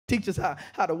teach us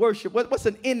how to worship. What's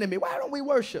an enemy? Why don't we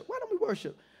worship? Why don't we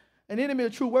worship? An enemy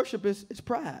of true worship is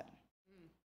pride.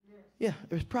 Yeah,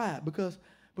 it's pride because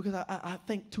I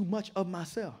think too much of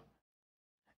myself.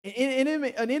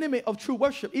 An enemy of true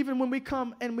worship, even when we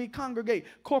come and we congregate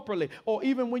corporately, or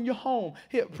even when you're home,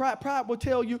 here, pride will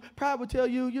tell you,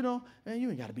 you know, man, you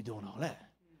ain't got to be doing all that.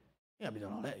 You got to be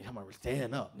doing all that. You're talking about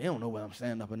standing up. They don't know whether I'm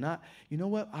standing up or not. You know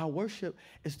what? Our worship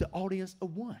is the audience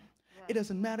of one. It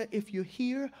doesn't matter if you're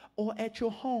here or at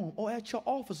your home or at your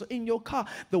office or in your car.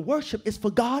 The worship is for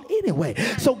God anyway.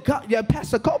 So God, yeah,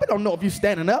 Pastor Cobie don't know if you're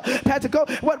standing up. Pastor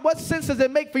Cobie, what sense does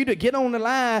it make for you to get on the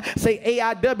line, say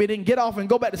AIW, then get off and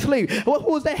go back to sleep? Well,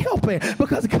 who's that helping?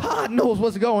 Because God knows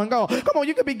what's going on. Come on,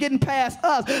 you could be getting past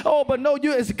us. Oh, but no,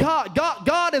 it's God.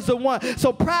 God is the one.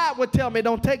 So pride would tell me,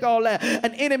 don't take all that.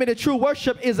 An enemy to true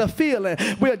worship is a feeling.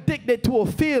 We're addicted to a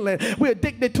feeling. We're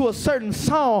addicted to a certain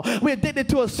song. We're addicted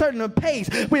to a certain pace.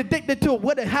 We're addicted to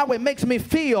how it makes me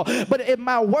feel. But if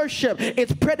my worship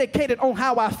is predicated on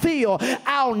how I feel,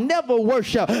 I'll never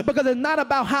worship, because it's not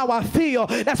about how I feel.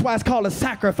 That's why it's called a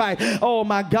sacrifice. Oh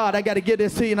my God, I got to get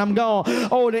this to you and I'm gone.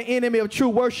 Oh, the enemy of true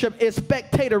worship is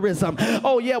spectatorism.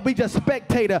 Oh yeah, we just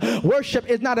spectator. Worship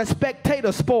is not a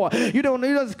spectator sport. You don't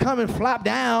just come and flop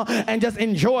down and just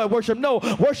enjoy worship. No,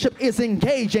 worship is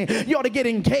engaging. You ought to get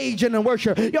engaged in the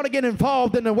worship. You ought to get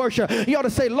involved in the worship. You ought to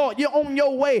say, Lord, you're on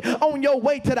your way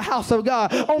to the house of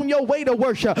God, on your way to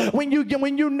worship. When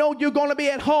you know you're going to be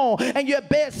at home and you're at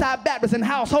Bedside Baptist and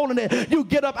household it, you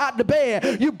get up out the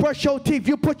bed, you brush your teeth,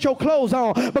 you put your clothes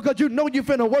on, because you know you're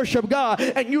finna worship God.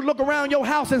 And you look around your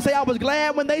house and say, I was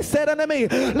glad when they said unto me,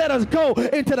 let us go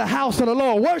into the house of the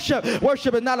Lord. Worship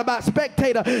is not about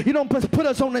spectator. You don't put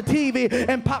us on the TV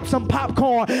and pop some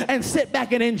popcorn and sit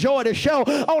back and enjoy the show.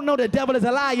 Oh no, the devil is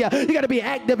a liar. You got to be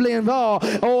actively involved.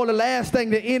 Oh, the last thing,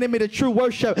 the enemy to true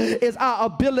worship is our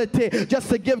ability just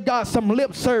to give God some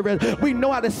lip service. We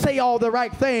know how to say all the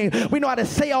right things. We know how to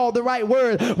say all the right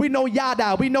words. We know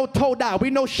yada, we know toda, we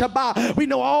know shabbat, we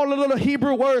know all the little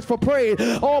Hebrew words for praise.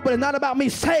 Oh, but it's not about me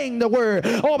saying the word.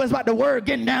 Oh, but it's about the word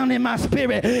getting down in my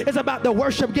spirit. It's about the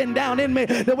worship getting down in me,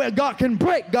 the way God can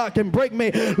break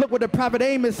me. Look what the prophet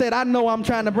Amos said. I know I'm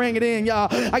trying to bring it in, y'all.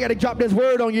 I got to drop this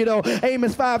word on you though.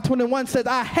 Amos 5:21 says,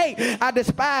 I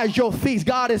despise your feast.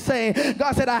 God is saying,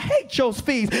 God said, I hate your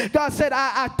feast. God said,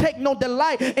 I take no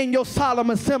delight in your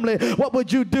solemn assembly. What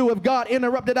would you do if God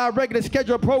interrupted our regular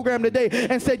scheduled program today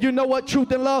and said, you know what,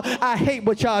 truth and love, I hate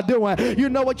what y'all doing. You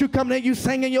know what, you come in, you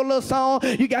singing your little song,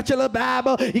 you got your little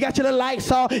Bible, you got your little light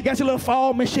saw, you got your little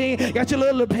fall machine, you got your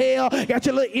little lapel, you got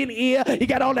your little in-ear, you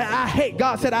got all that. I hate.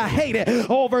 God said, I hate it.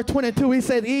 Over 22, he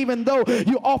said, even though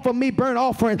you offer me burnt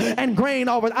offerings and grain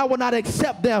offerings, I will not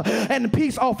accept them. And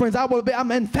peace offerings,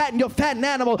 I'm fattening your fattened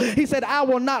animal. He said, I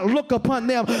will not look upon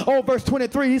them. Oh, verse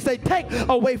 23, he said, take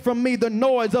away from me the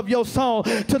noise of your song,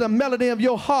 to the melody of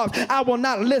your harps I will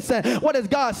not listen. What is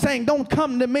God saying? Don't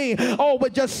come to me, oh,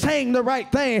 with just saying the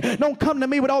right thing. Don't come to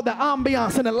me with all the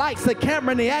ambiance and the lights, the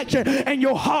camera and the action, and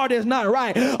your heart is not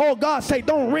right. Oh, God say,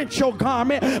 don't rent your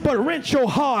garment, but rent your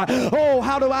heart. Oh,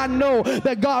 how do I know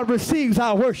that God receives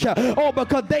our worship? Oh,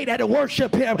 because they that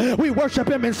worship him, we worship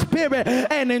him in spirit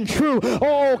and in truth.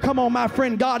 Oh, come on, my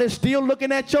friend. God is still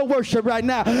looking at your worship right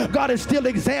now. God is still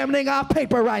examining our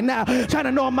paper right now, trying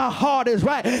to know if my heart is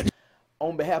right.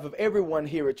 On behalf of everyone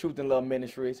here at Truth and Love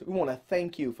Ministries, we want to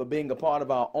thank you for being a part of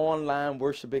our online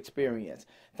worship experience.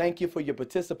 Thank you for your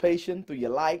participation through your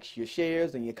likes, your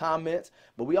shares, and your comments.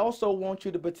 But we also want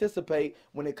you to participate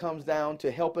when it comes down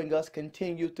to helping us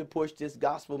continue to push this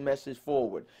gospel message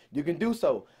forward. You can do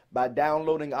so by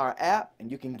downloading our app,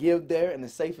 and you can give there in a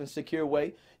safe and secure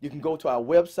way. You can go to our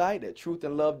website at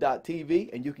truthandlove.tv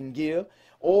and you can give,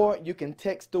 or you can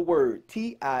text the word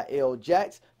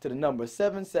TILJAX to the number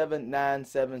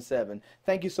 77977.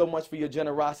 Thank you so much for your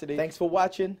generosity. Thanks for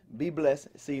watching. Be blessed.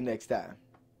 See you next time.